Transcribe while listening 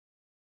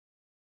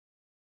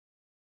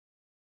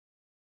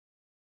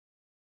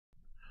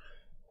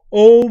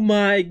Oh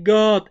my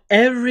god,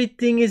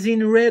 everything is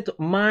in red.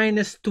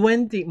 Minus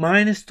 20,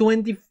 minus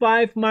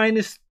 25,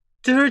 minus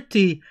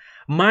 30,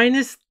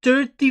 minus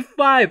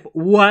 35.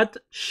 What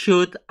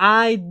should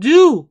I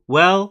do?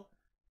 Well,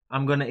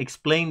 I'm gonna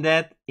explain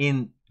that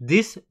in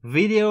this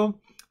video.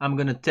 I'm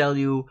gonna tell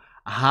you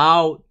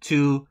how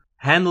to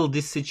handle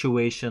this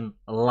situation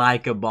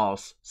like a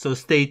boss. So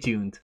stay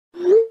tuned.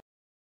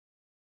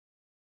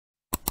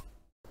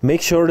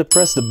 Make sure to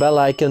press the bell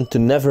icon to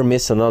never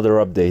miss another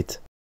update.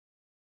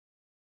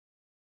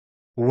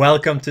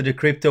 Welcome to the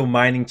Crypto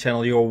Mining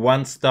Channel, your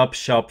one-stop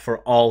shop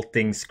for all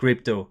things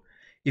crypto.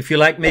 If you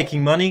like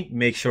making money,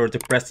 make sure to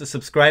press the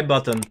subscribe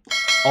button.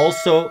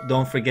 Also,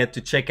 don't forget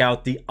to check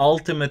out the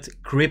ultimate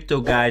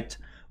crypto guide,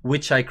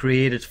 which I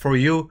created for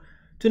you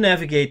to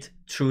navigate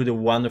through the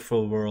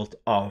wonderful world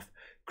of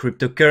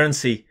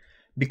cryptocurrency.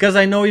 Because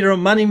I know you're a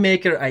money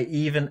maker, I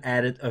even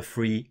added a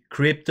free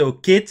crypto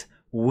kit,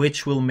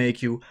 which will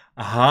make you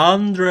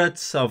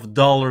hundreds of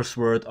dollars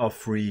worth of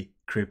free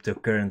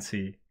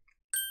cryptocurrency.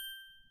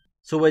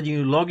 So when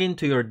you log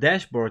into your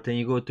dashboard and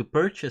you go to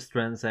purchase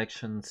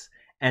transactions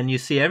and you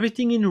see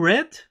everything in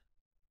red,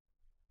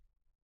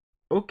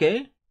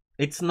 okay,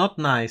 it's not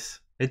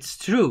nice. It's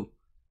true.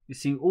 You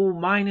see, oh,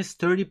 minus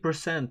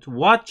 30%.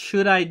 What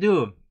should I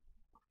do?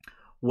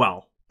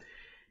 Well,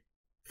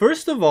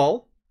 first of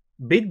all,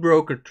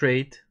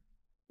 Bitbrokertrade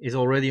is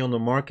already on the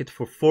market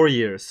for 4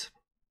 years,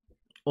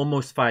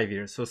 almost 5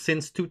 years. So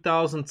since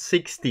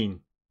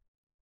 2016,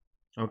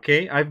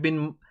 okay, I've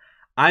been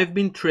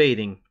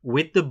trading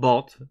with the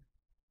bot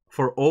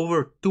for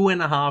over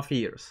 2.5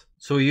 years.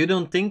 So you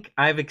don't think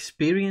I've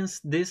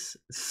experienced this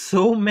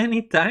so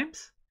many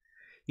times?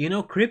 You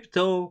know,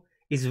 crypto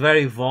is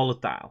very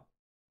volatile.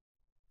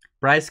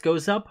 Price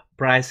goes up,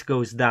 price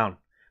goes down.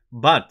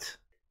 But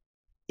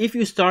if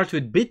you start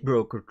with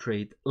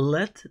Bitbrokertrade,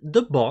 let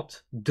the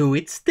bot do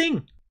its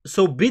thing.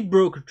 So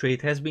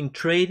Bitbrokertrade has been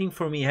trading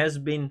for me, has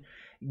been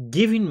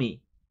giving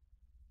me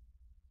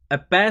a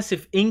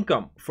passive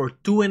income for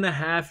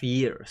 2.5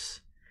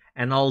 years.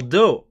 And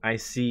although I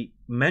see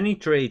many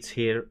trades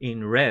here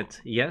in red,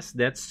 yes,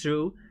 that's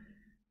true,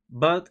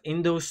 but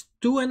in those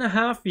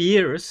 2.5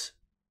 years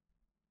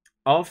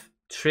of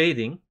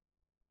trading,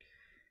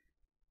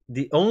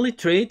 the only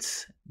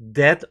trades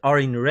that are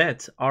in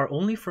red are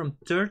only from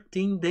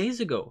 13 days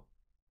ago.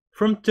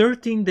 From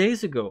 13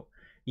 days ago,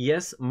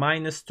 yes,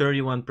 minus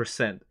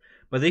 31%.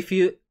 But if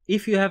you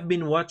have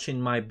been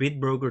watching my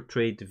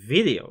Bitbrokertrade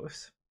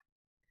videos,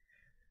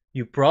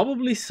 you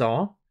probably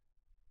saw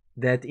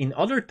that in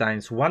other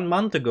times, 1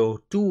 month ago,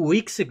 2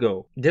 weeks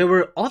ago, there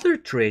were other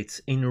trades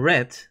in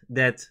red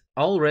that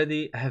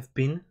already have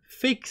been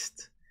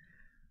fixed.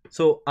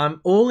 So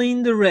I'm only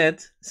in the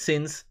red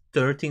since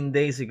 13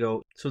 days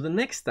ago. So the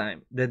next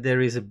time that there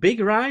is a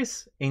big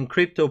rise in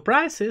crypto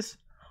prices,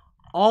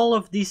 all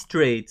of these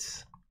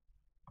trades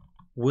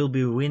will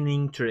be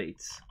winning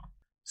trades.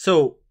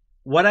 So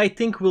what I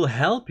think will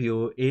help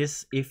you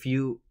is if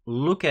you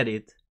look at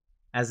it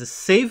as a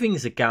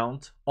savings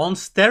account on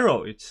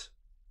steroids.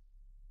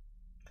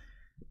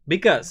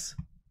 Because,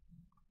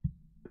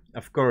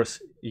 of course,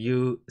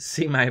 you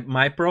see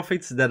my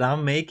profits that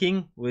I'm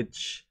making,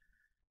 which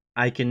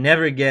I can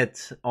never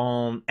get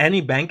on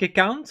any bank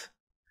account.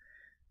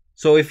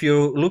 So if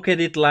you look at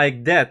it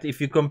like that,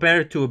 if you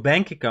compare it to a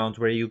bank account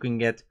where you can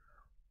get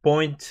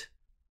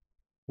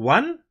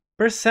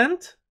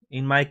 0.1%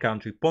 in my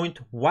country,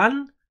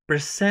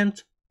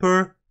 0.1%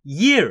 per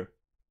year.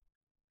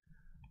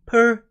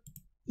 Per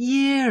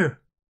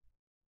year.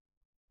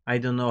 I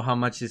don't know how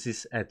much this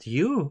is at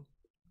you,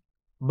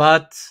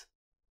 but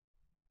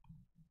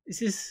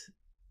this is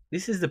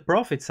the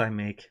profits I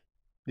make.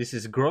 This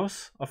is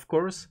gross, of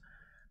course,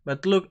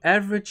 but look,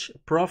 average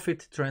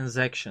profit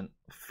transaction,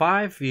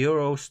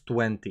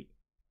 €5.20,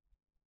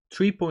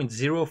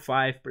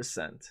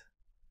 3.05%.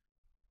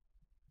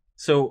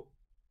 So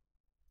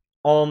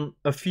on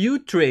a few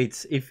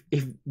trades, if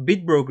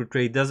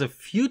Bitbrokertrade does a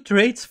few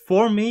trades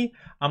for me,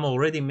 I'm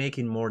already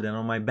making more than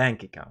on my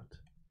bank account.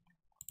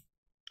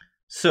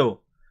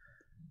 So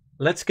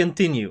let's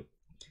continue.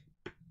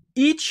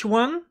 Each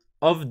one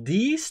of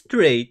these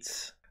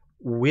trades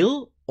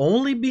will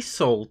only be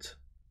sold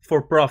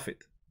for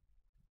profit.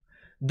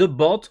 The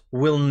bot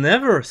will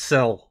never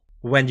sell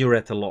when you're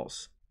at a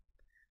loss.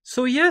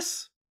 So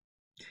yes,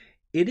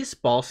 it is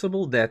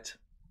possible that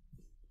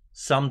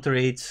some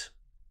trades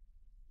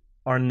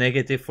are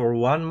negative for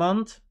 1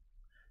 month,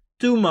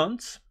 2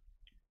 months,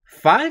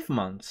 5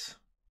 months,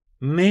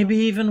 maybe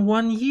even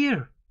 1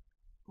 year.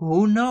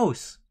 Who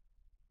knows?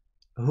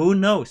 Who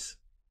knows?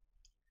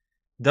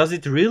 Does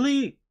it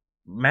really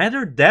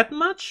matter that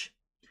much?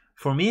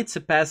 For me, it's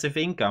a passive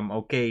income.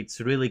 Okay, it's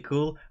really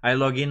cool. I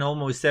log in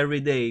almost every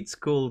day. It's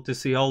cool to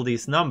see all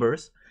these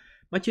numbers,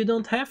 but you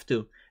don't have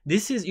to.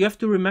 You have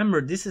to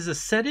remember, this is a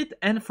set it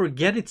and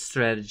forget it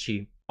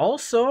strategy.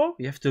 Also,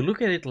 you have to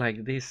look at it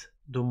like this.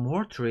 The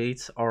more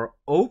trades are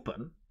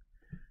open,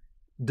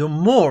 the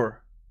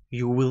more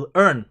you will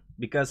earn.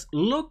 Because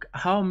look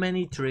how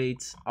many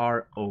trades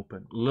are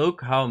open.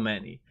 Look how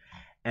many.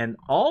 And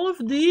all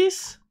of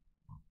these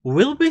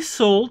will be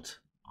sold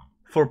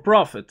for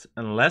profit,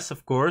 unless,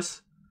 of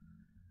course,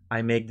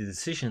 I make the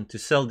decision to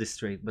sell this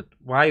trade. But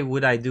why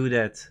would I do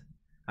that?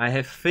 I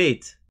have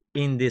faith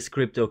in this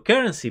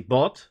cryptocurrency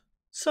bot,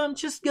 so I'm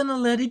just gonna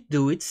let it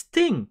do its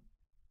thing.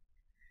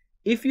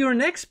 If you're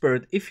an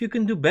expert, if you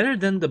can do better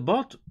than the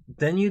bot,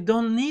 then you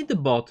don't need the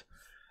bot.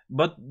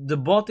 But the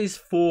bot is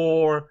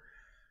for,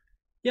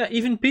 yeah,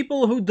 even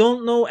people who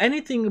don't know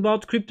anything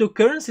about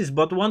cryptocurrencies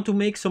but want to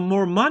make some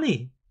more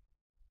money,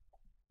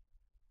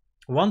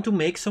 want to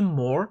make some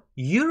more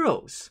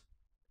euros.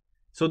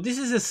 So this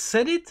is a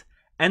set it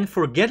and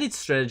forget it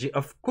strategy.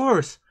 Of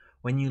course,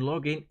 when you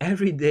log in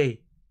every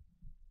day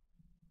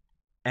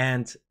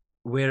and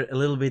we're a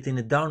little bit in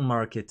a down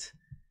market,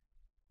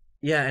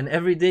 yeah, and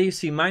every day you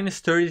see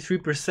minus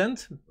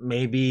 33%,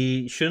 maybe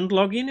you shouldn't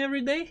log in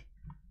every day.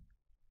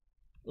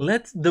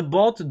 Let the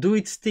bot do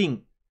its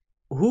thing.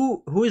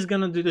 Who is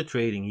gonna do the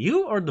trading,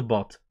 you or the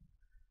bot?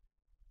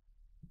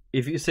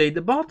 If you say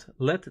the bot,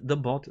 let the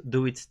bot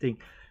do its thing.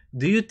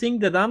 Do you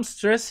think that I'm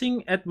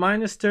stressing at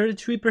minus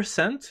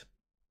 33%?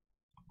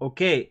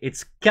 Okay,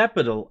 it's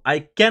capital I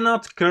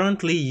cannot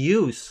currently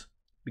use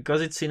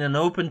because it's in an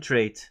open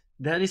trade.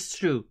 That is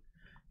true.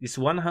 This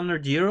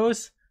 100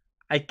 euros,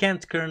 I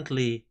can't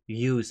currently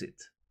use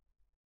it.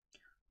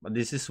 But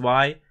this is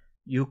why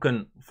you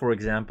can, for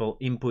example,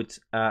 input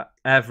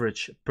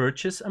average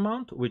purchase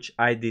amount, which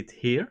I did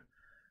here,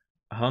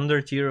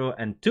 100 euro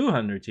and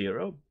 200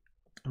 euro.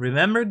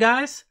 Remember,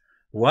 guys,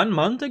 1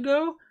 month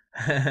ago,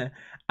 I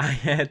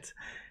had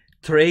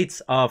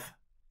trades of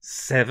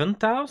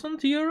 7,000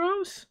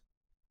 euros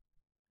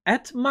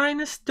at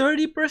minus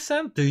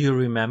 30%. Do you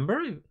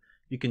remember?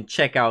 You can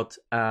check out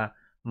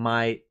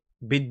my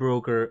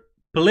Bitbroker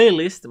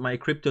playlist, my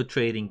crypto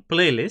trading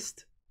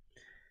playlist.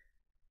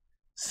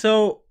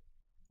 So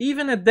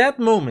even at that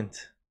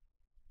moment,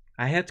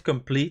 I had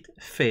complete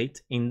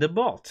faith in the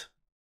bot.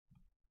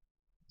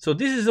 So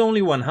this is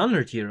only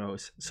 100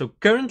 euros. So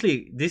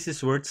currently this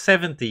is worth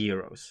 70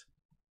 euros.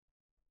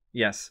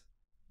 Yes,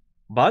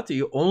 but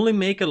you only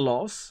make a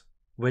loss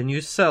when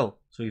you sell.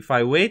 So if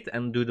I wait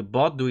and do the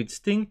bot do its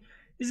thing,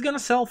 it's gonna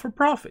sell for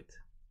profit.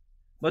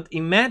 But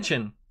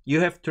imagine you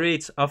have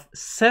trades of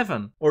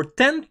 7 or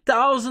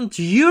 10,000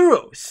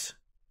 euros.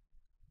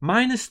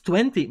 Minus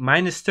 20,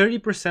 minus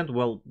 30%.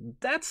 Well,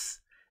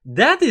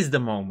 that is the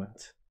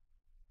moment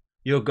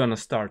you're gonna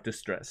start to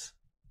stress.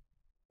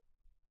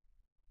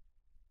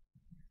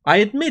 I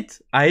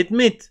admit,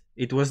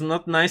 it was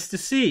not nice to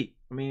see.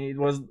 I mean, it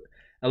was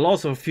a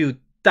loss of a few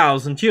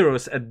thousand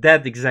euros at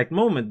that exact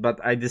moment, but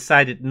I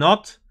decided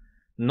not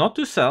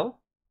to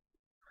sell.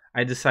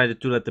 I decided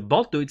to let the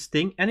bot do its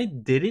thing, and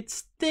it did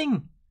its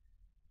thing.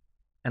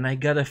 And I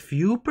got a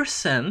few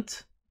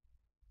percent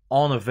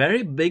on a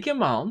very big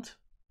amount,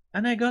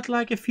 and I got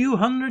like a few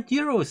hundred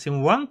euros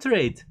in one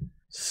trade.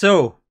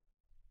 So,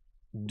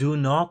 do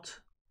not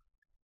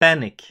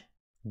panic.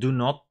 Do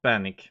not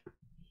panic.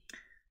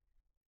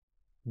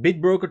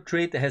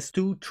 Bitbrokertrade has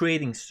 2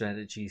 trading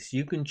strategies.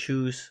 You can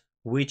choose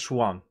which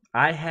one.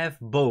 I have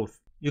both.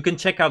 You can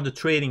check out the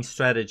trading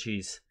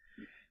strategies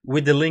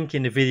with the link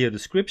in the video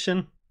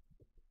description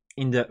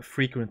in the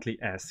frequently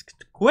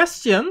asked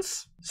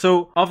questions.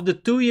 So of the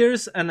 2.5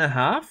 years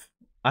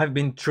I've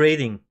been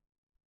trading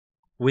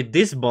with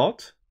this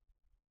bot,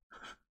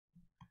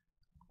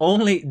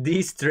 only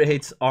these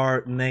trades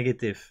are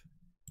negative.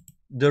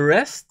 The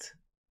rest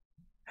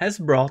has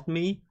brought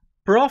me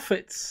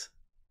profits.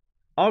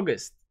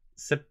 August,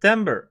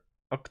 September,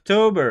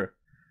 October.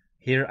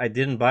 Here I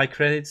didn't buy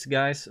credits,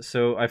 guys,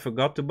 so I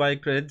forgot to buy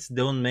credits.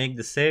 Don't make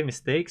the same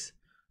mistakes.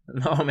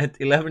 Now I'm at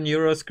 11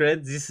 euros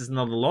credits. This is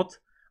not a lot.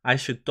 I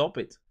should top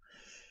it.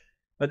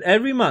 But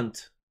every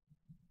month,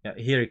 yeah,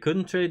 here I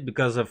couldn't trade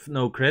because of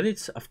no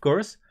credits, of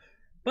course.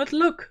 But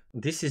look,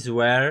 this is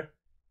where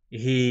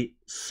he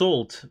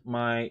sold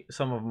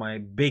some of my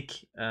big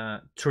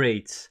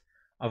trades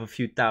of a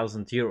few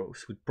thousand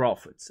euros with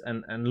profits.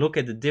 And look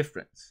at the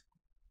difference.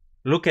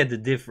 Look at the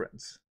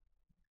difference.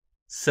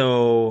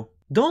 So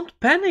don't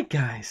panic,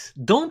 guys.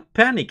 Don't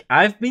panic.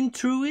 I've been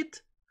through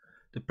it.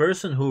 The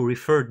person who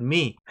referred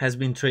me has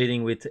been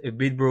trading with a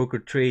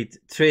Bitbrokertrade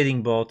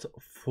trading bot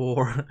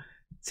for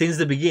since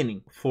the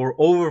beginning, for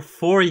over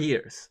 4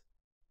 years.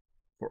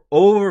 For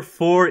over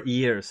 4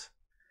 years.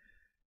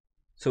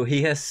 So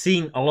he has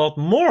seen a lot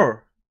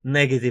more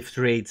negative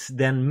trades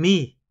than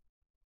me.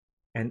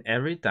 And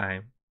every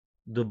time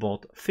the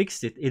bot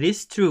fixed it. It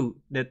is true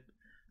that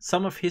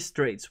some of his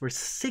trades were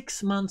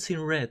 6 months in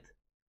red.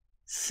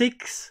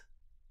 6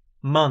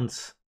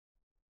 months.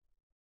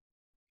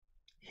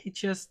 He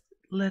just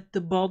let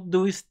the bot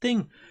do his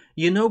thing.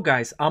 You know,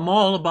 guys, I'm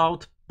all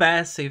about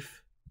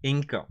passive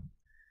income.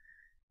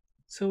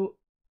 So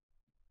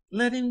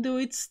let him do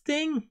its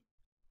thing.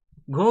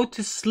 Go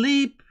to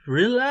sleep,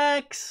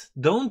 relax,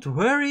 don't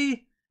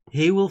worry.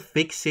 He will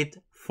fix it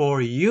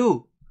for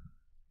you.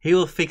 He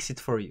will fix it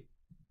for you.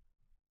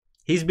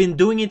 He's been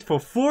doing it for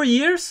 4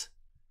 years.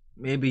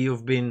 Maybe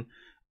you've been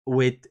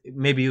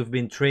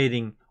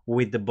trading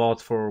with the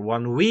bot for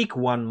 1 week,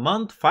 1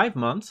 month, 5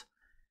 months.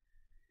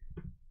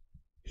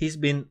 he's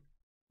been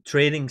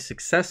trading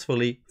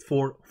successfully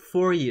for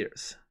 4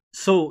 years.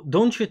 So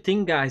don't you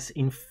think, guys,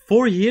 in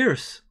 4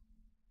 years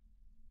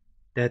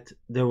that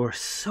there were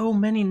so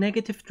many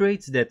negative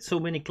trades, that so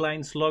many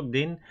clients logged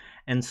in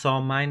and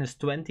saw minus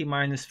 20,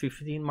 minus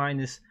 15,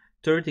 minus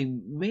 30,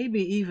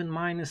 maybe even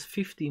minus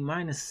 50,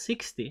 minus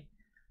 60.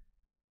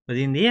 But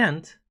in the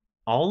end,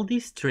 all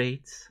these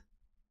trades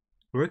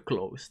were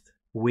closed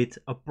with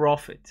a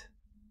profit.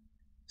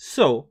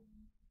 So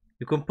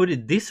you can put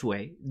it this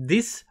way,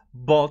 this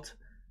bot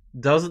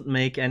doesn't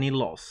make any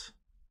loss.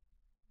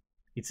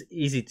 It's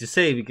easy to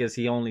say because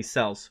he only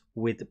sells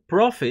with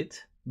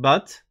profit,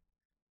 but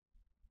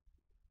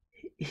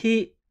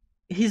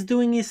he's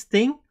doing his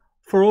thing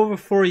for over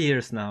 4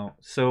 years now.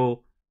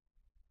 So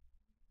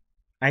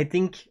I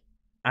think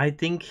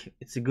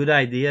it's a good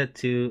idea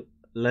to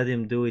let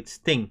him do its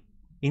thing.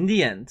 In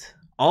the end,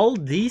 all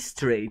these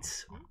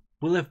trades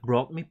will have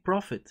brought me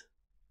profit.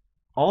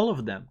 All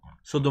of them.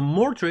 So the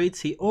more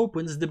trades he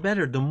opens, the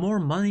better. The more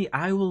money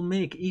I will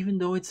make, even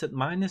though it's at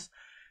minus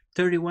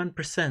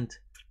 31%.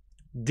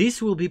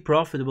 This will be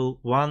profitable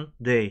one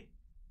day.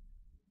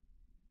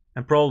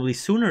 And probably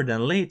sooner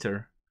than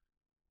later.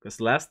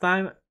 Because last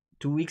time,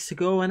 2 weeks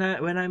ago,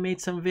 when I made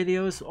some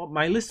videos,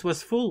 my list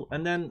was full,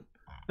 and then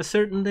a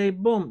certain day,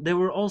 boom, they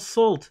were all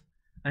sold.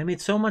 I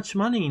made so much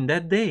money in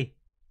that day.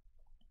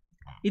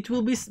 It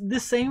will be the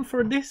same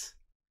for this.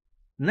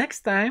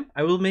 Next time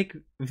I will make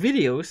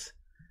videos,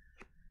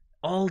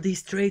 all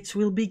these trades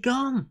will be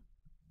gone.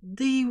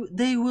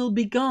 They will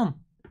be gone.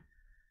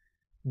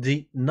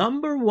 The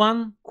number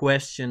one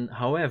question,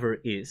 however,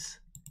 is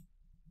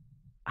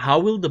how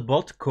will the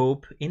bot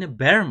cope in a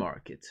bear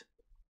market?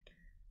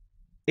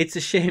 It's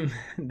a shame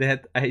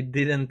that I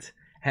didn't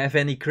have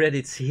any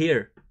credits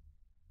here.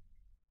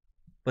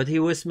 But he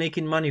was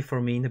making money for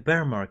me in the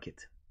bear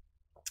market.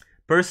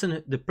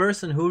 The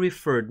person who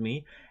referred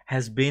me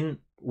has been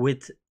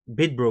with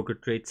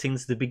Bitbrokertrade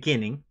since the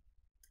beginning,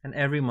 and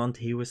every month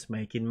he was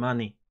making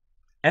money.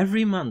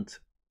 Every month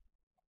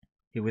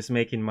he was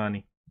making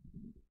money.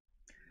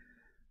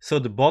 So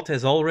the bot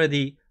has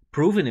already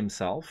proven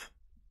himself.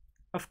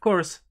 Of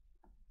course,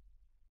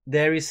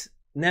 there is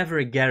never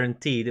a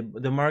guarantee.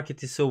 The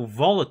market is so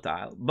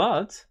volatile,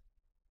 but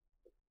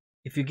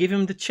if you give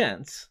him the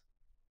chance,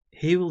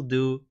 he will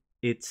do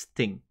its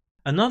thing.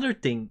 Another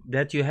thing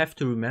that you have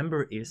to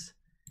remember is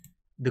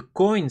the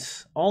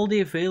coins, all the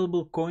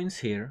available coins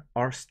here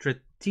are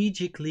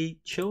strategically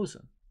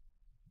chosen.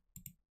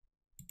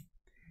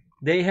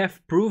 They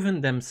have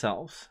proven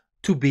themselves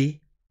to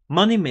be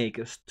money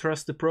makers.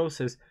 Trust the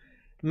process.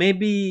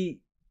 Maybe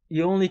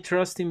you only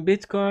trust in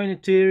Bitcoin,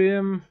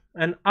 Ethereum,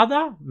 and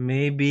ADA.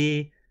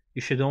 Maybe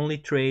you should only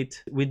trade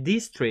with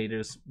these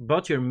traders,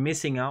 but you're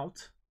missing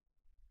out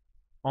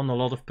on a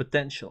lot of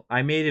potential.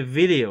 I made a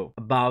video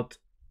about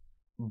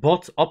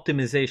bot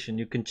optimization.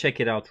 You can check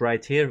it out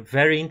right here.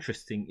 Very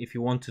interesting if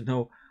you want to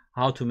know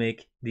how to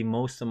make the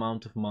most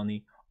amount of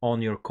money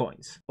on your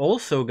coins.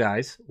 Also,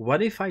 guys,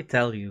 what if I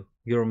tell you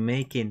you're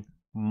making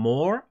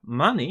more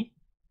money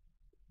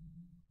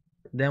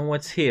than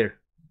what's here?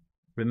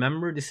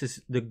 Remember, this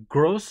is the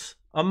gross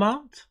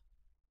amount.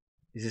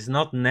 This is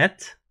not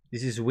net.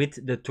 This is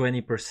with the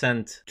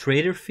 20%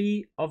 trader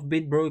fee of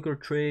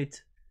Bitbrokertrade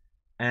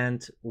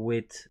and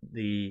with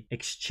the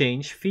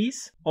exchange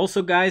fees.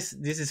 Also, guys,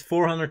 this is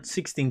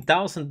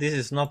 416,000. This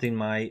is not in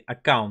my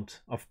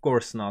account. Of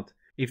course not.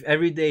 If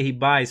every day he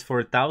buys for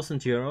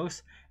 1,000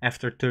 euros,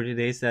 after 30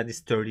 days, that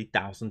is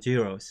 30,000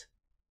 euros.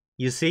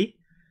 You see?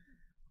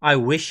 I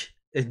wish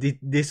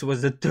this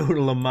was the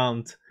total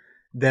amount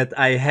that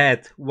I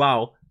had.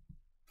 Wow.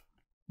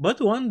 But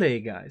one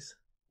day, guys,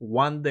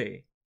 one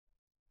day,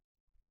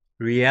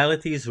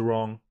 reality is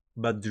wrong,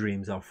 but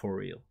dreams are for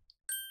real.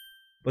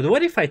 But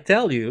what if I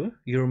tell you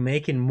you're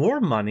making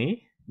more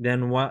money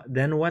than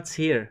what's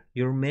here?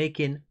 You're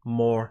making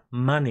more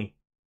money.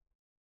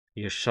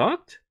 You're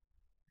shocked?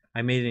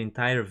 I made an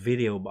entire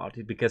video about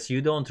it because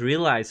you don't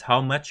realize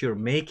how much you're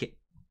making.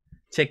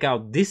 Check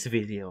out this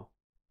video.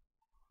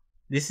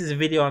 This is a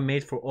video I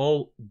made for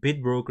all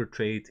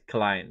Bitbrokertrade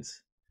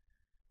clients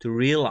to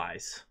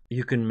realize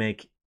you can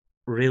make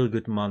real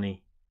good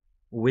money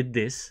with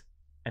this,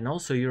 and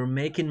also you're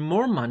making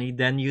more money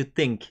than you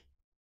think.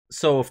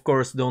 So of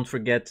course, don't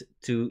forget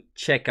to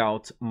check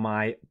out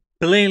my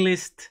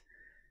playlist.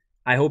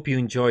 I hope you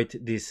enjoyed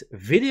this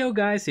video,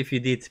 guys. If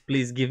you did,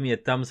 please give me a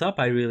thumbs up.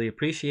 I really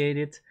appreciate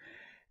it.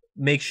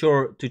 Make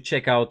sure to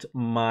check out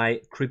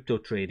my crypto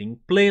trading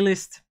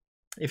playlist.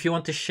 If you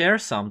want to share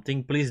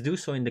something, please do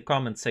so in the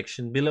comment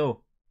section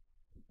below.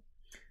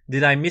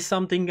 Did I miss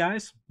something,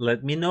 guys?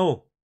 Let me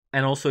know.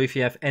 And also, if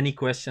you have any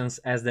questions,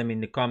 ask them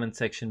in the comment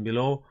section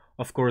below.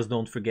 Of course,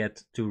 don't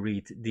forget to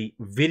read the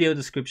video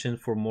description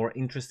for more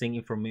interesting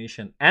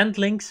information and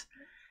links.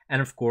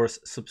 And of course,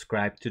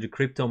 subscribe to the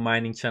crypto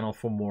mining channel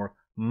for more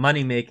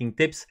money making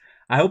tips.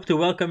 I hope to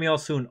welcome you all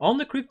soon on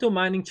the crypto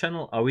mining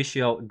channel. I wish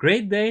you all a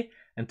great day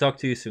and talk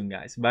to you soon,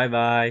 guys. Bye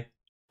bye.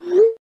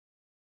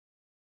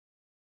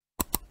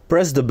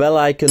 Press the bell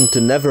icon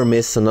to never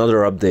miss another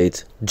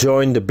update.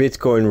 Join the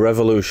Bitcoin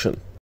revolution.